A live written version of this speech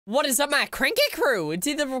What is up, my cranky crew? It's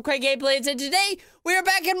Ethan from CrankGameplays, and today we are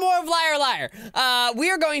back in more of Liar Liar. We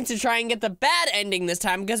are going to try and get the bad ending this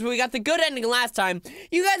time because we got the good ending last time.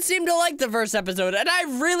 You guys seemed to like the first episode, and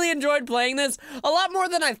I really enjoyed playing this a lot more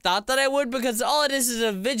than I thought that I would because all it is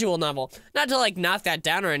a visual novel. Not to like knock that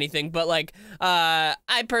down or anything, but like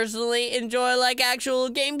I personally enjoy like actual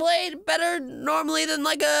gameplay better normally than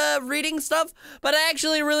like reading stuff. But I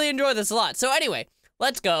actually really enjoy this a lot. So anyway,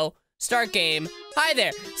 let's go. Start game. Hi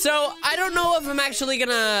there. So, I don't know if I'm actually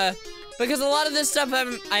gonna, because a lot of this stuff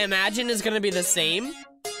I imagine is gonna be the same.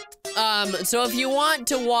 So if you want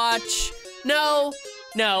to watch, no,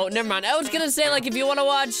 never mind. I was gonna say, like, if you want to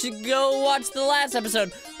watch, go watch the last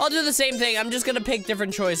episode. I'll do the same thing. I'm just gonna pick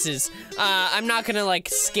different choices. I'm not gonna, like,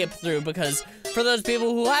 skip through, because for those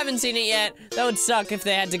people who haven't seen it yet, that would suck if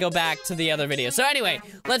they had to go back to the other video. So anyway,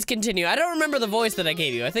 let's continue. I don't remember the voice that I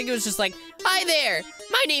gave you. I think it was just like, hi there,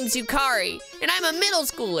 my name's Yukari, and I'm a middle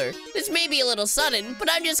schooler. This may be a little sudden, but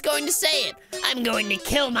I'm just going to say it. I'm going to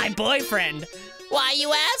kill my boyfriend. Why,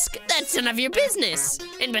 you ask? That's none of your business.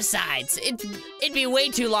 And besides, it'd be way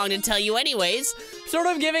too long to tell you anyways. Sort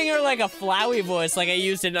of giving her like a flowy voice like I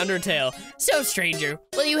used in Undertale. So, stranger,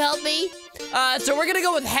 will you help me? So we're gonna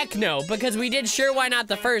go with heck no, because we did sure why not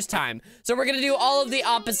the first time. So we're gonna do all of the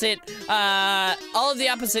opposite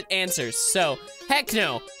answers. So, heck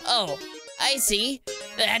no. Oh, I see.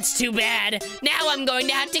 That's too bad. Now I'm going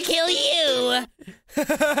to have to kill you.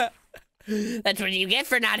 That's what you get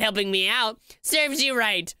for not helping me out. Serves you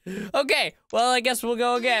right. Okay, well, I guess we'll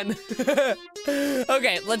go again.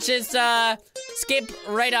 Okay, let's just skip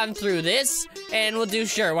right on through this, and we'll do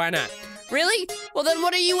sure, why not? Really? Well, then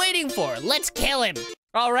what are you waiting for? Let's kill him.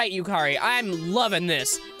 All right, Yukari, I'm loving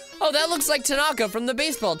this. Oh, that looks like Tanaka from the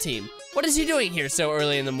baseball team. What is he doing here so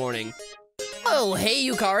early in the morning? Oh, hey,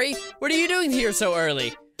 Yukari. What are you doing here so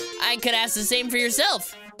early? I could ask the same for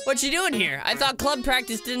yourself. What you doing here? I thought club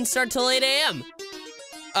practice didn't start till 8 a.m.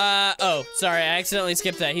 Oh, sorry, I accidentally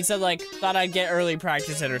skipped that. He said, like, thought I'd get early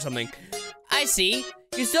practice in or something. I see.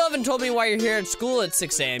 You still haven't told me why you're here at school at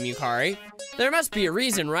 6 a.m., Yukari. There must be a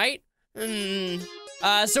reason, right?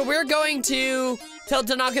 So we're going to tell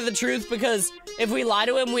Tanaka the truth because if we lie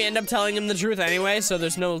to him, we end up telling him the truth anyway, so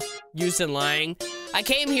there's no use in lying. I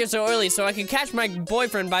came here so early so I could catch my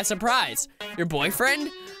boyfriend by surprise. Your boyfriend?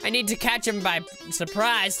 I need to catch him by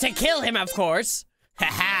surprise to kill him, of course.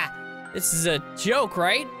 Haha, this is a joke,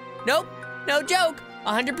 right? Nope, no joke.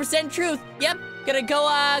 100% truth. Yep, gonna go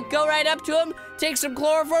right up to him, take some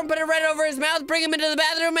chloroform, put it right over his mouth, bring him into the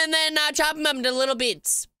bathroom, and then chop him up into little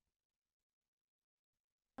bits.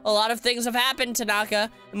 A lot of things have happened, Tanaka,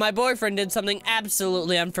 and my boyfriend did something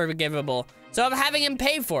absolutely unforgivable. So I'm having him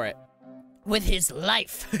pay for it. With his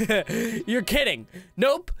life. You're kidding.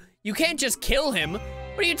 Nope, you can't just kill him.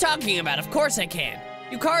 What are you talking about? Of course I can.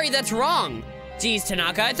 Yukari, that's wrong. Jeez,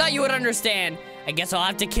 Tanaka, I thought you would understand. I guess I'll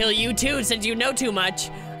have to kill you too since you know too much.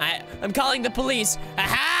 I'm calling the police.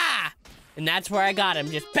 Aha! And that's where I got him,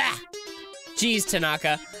 just bah! Jeez,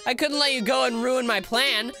 Tanaka, I couldn't let you go and ruin my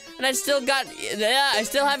plan, and I still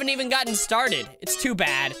haven't even gotten started. It's too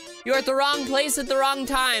bad. You're at the wrong place at the wrong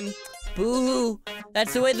time. Boo-hoo.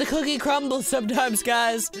 That's the way the cookie crumbles sometimes,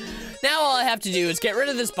 guys. Now all I have to do is get rid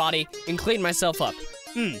of this body and clean myself up.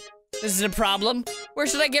 This is a problem. Where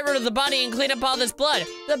should I get rid of the body and clean up all this blood?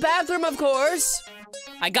 The bathroom, of course.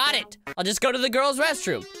 I got it. I'll just go to the girls'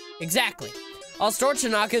 restroom. Exactly. I'll store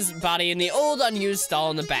Tanaka's body in the old unused stall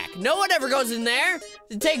in the back. No one ever goes in there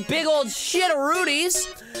to take big old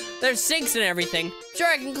shit-a-rooties. There's sinks and everything. Sure,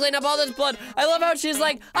 I can clean up all this blood. I love how she's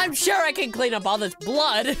like, I'm sure I can clean up all this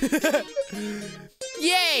blood.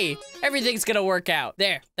 Yay! Everything's gonna work out.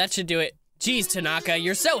 There, that should do it. Jeez, Tanaka,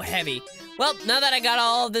 you're so heavy. Well, now that I got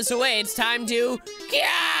all of this away, it's time to...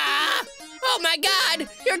 Yeah! Oh my god!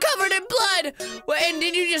 You're covered in blood! What, and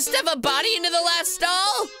did you just stuff a body into the last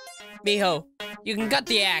stall? Miho, you can cut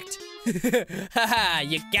the act. Haha,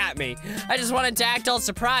 you got me. I just wanted to act all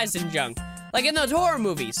surprised and junk. Like in those horror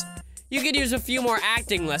movies. You could use a few more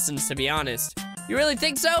acting lessons, to be honest. You really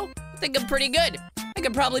think so? I think I'm pretty good. I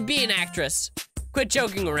could probably be an actress. Quit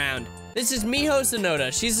joking around. This is Miho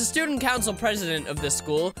Sonoda. She's the student council president of this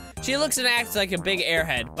school. She looks and acts like a big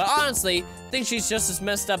airhead, but honestly, I think she's just as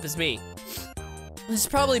messed up as me. This is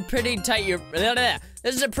probably pretty tight.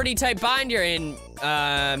 This is a pretty tight bind you're in,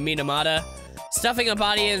 Minamata. Stuffing a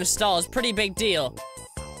body in a stall is a pretty big deal.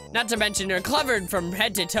 Not to mention you're covered from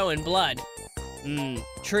head to toe in blood.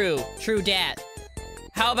 True dat.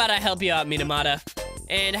 How about I help you out, Minamata?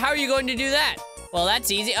 And how are you going to do that? Well,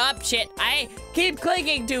 that's easy. Oh, shit, I keep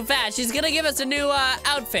clicking too fast. She's gonna give us a new,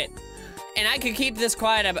 outfit. And I could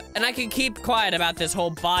keep quiet about this whole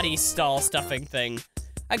body stall stuffing thing.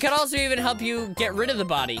 I could also even help you get rid of the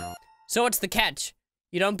body. So what's the catch?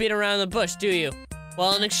 You don't beat around the bush, do you?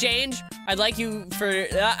 Well, in exchange, I'd like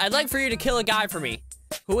for you to kill a guy for me.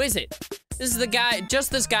 Who is it? This is the guy,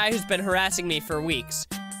 just this guy who's been harassing me for weeks.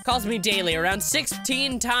 Calls me daily, around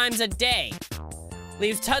 16 times a day.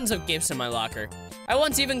 Leaves tons of gifts in my locker. I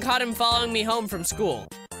once even caught him following me home from school.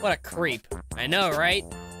 What a creep. I know, right?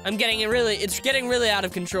 It's getting really out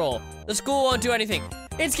of control. The school won't do anything.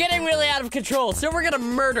 It's getting really out of control, so we're gonna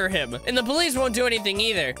murder him. And the police won't do anything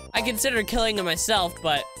either. I considered killing him myself,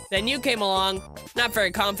 but then you came along, not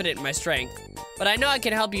very confident in my strength. But I know I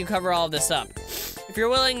can help you cover all of this up. If you're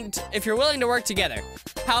willing to work together.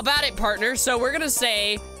 How about it, partner? So we're gonna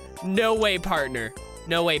say, no way, partner.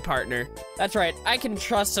 No way, partner. That's right, I can't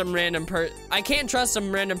trust some random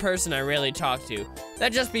person I rarely talk to.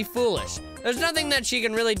 That'd just be foolish. There's nothing that she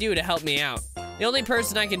can really do to help me out. The only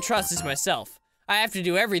person I can trust is myself. I have to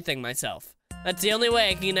do everything myself. That's the only way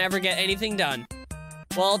I can ever get anything done.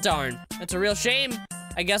 Well, darn. That's a real shame.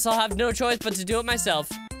 I guess I'll have no choice but to do it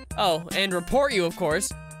myself. Oh, and report you, of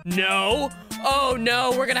course. No! Oh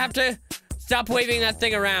no, we're gonna have to stop waving that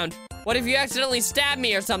thing around. What if you accidentally stab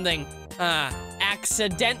me or something?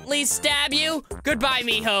 Accidentally stab you? Goodbye,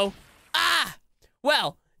 mijo. Ah!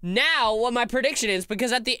 Well, now what my prediction is,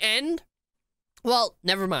 because at the end, well,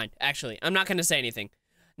 never mind, actually. I'm not gonna say anything.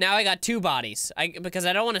 Now I got 2 bodies, because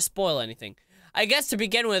I don't want to spoil anything. I guess to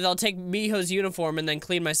begin with, I'll take Miho's uniform and then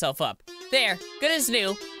clean myself up. There, good as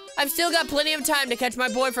new. I've still got plenty of time to catch my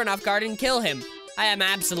boyfriend off guard and kill him. I am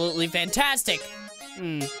absolutely fantastic.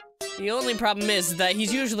 The only problem is that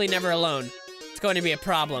he's usually never alone. It's going to be a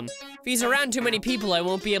problem. If he's around too many people, I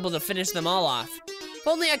won't be able to finish them all off. If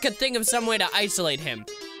only I could think of some way to isolate him.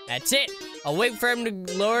 That's it. I'll wait for him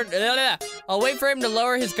to lower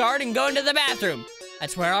his guard and go into the bathroom.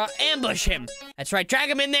 That's where I'll ambush him. That's right, drag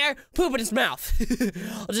him in there, poop in his mouth.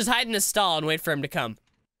 I'll just hide in the stall and wait for him to come.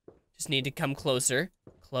 Just need to come closer.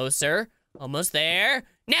 Closer. Almost there.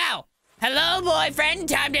 Now! Hello, boyfriend,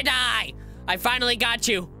 time to die! I finally got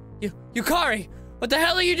you. Yukari, what the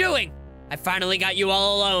hell are you doing? I finally got you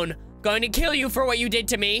all alone. Going to kill you for what you did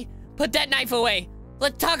to me. Put that knife away.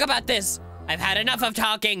 Let's talk about this. I've had enough of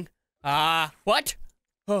talking. What?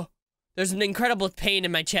 Oh, there's an incredible pain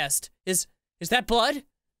in my chest. Is that blood?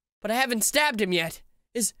 But I haven't stabbed him yet.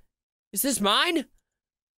 Is this mine?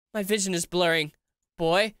 My vision is blurring.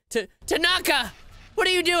 Boy, Tanaka! What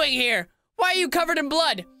are you doing here? Why are you covered in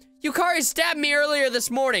blood? Yukari stabbed me earlier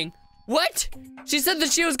this morning. What? She said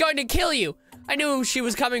that she was going to kill you. I knew she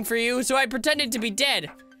was coming for you, so I pretended to be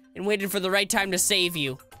dead and waited for the right time to save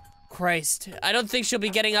you. Christ, I don't think she'll be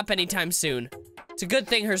getting up anytime soon. It's a good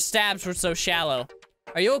thing her stabs were so shallow.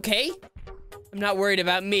 Are you okay? I'm not worried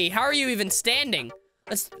about me. How are you even standing?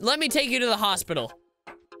 Let me take you to the hospital.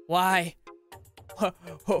 Why?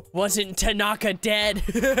 Wasn't Tanaka dead?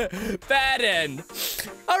 Bad end.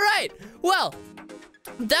 All right, well,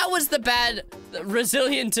 that was the bad,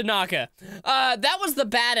 resilient Tanaka. That was the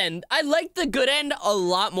bad end. I liked the good end a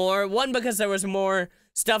lot more. One, because there was more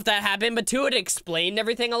stuff that happened, but 2, it explained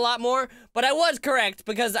everything a lot more. But I was correct,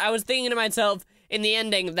 because I was thinking to myself, in the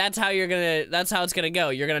ending, that's how it's gonna go.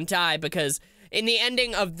 You're gonna die, because in the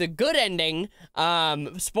ending of the good ending,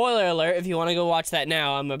 spoiler alert, if you want to go watch that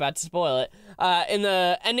now, I'm about to spoil it. In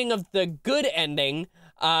the ending of the good ending,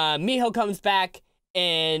 Miho comes back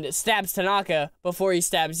and stabs Tanaka before he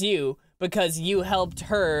stabs you, because you helped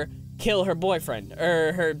her kill her boyfriend,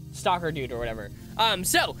 or her stalker dude, or whatever.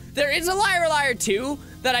 So, there is a Liar Liar 2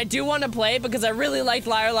 that I do want to play, because I really liked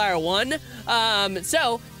Liar Liar 1.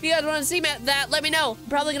 So, if you guys want to see that, let me know. I'm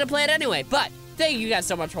probably gonna play it anyway, but thank you guys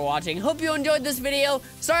so much for watching. Hope you enjoyed this video.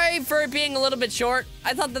 Sorry for it being a little bit short.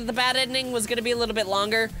 I thought that the bad ending was gonna be a little bit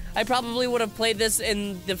longer. I probably would have played this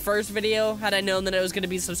in the first video had I known that it was gonna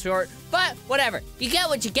be so short, but whatever. You get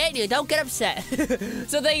what you get, you don't get upset.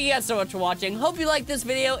 So thank you guys so much for watching. Hope you liked this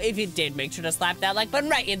video. If you did, make sure to slap that like button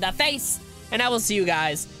right in the face. And I will see you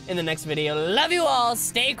guys in the next video. Love you all.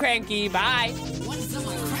 Stay cranky. Bye.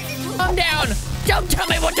 Calm down. Don't tell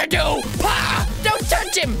me what to do. Ah! Don't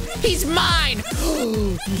touch him. He's mine.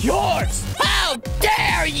 Yours. How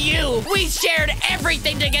dare you? We shared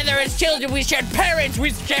everything together as children. We shared parents.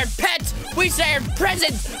 We shared pets. We shared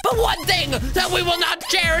presents. But one thing that we will not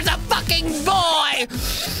share is a fucking boy.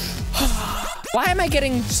 Why am I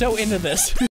getting so into this?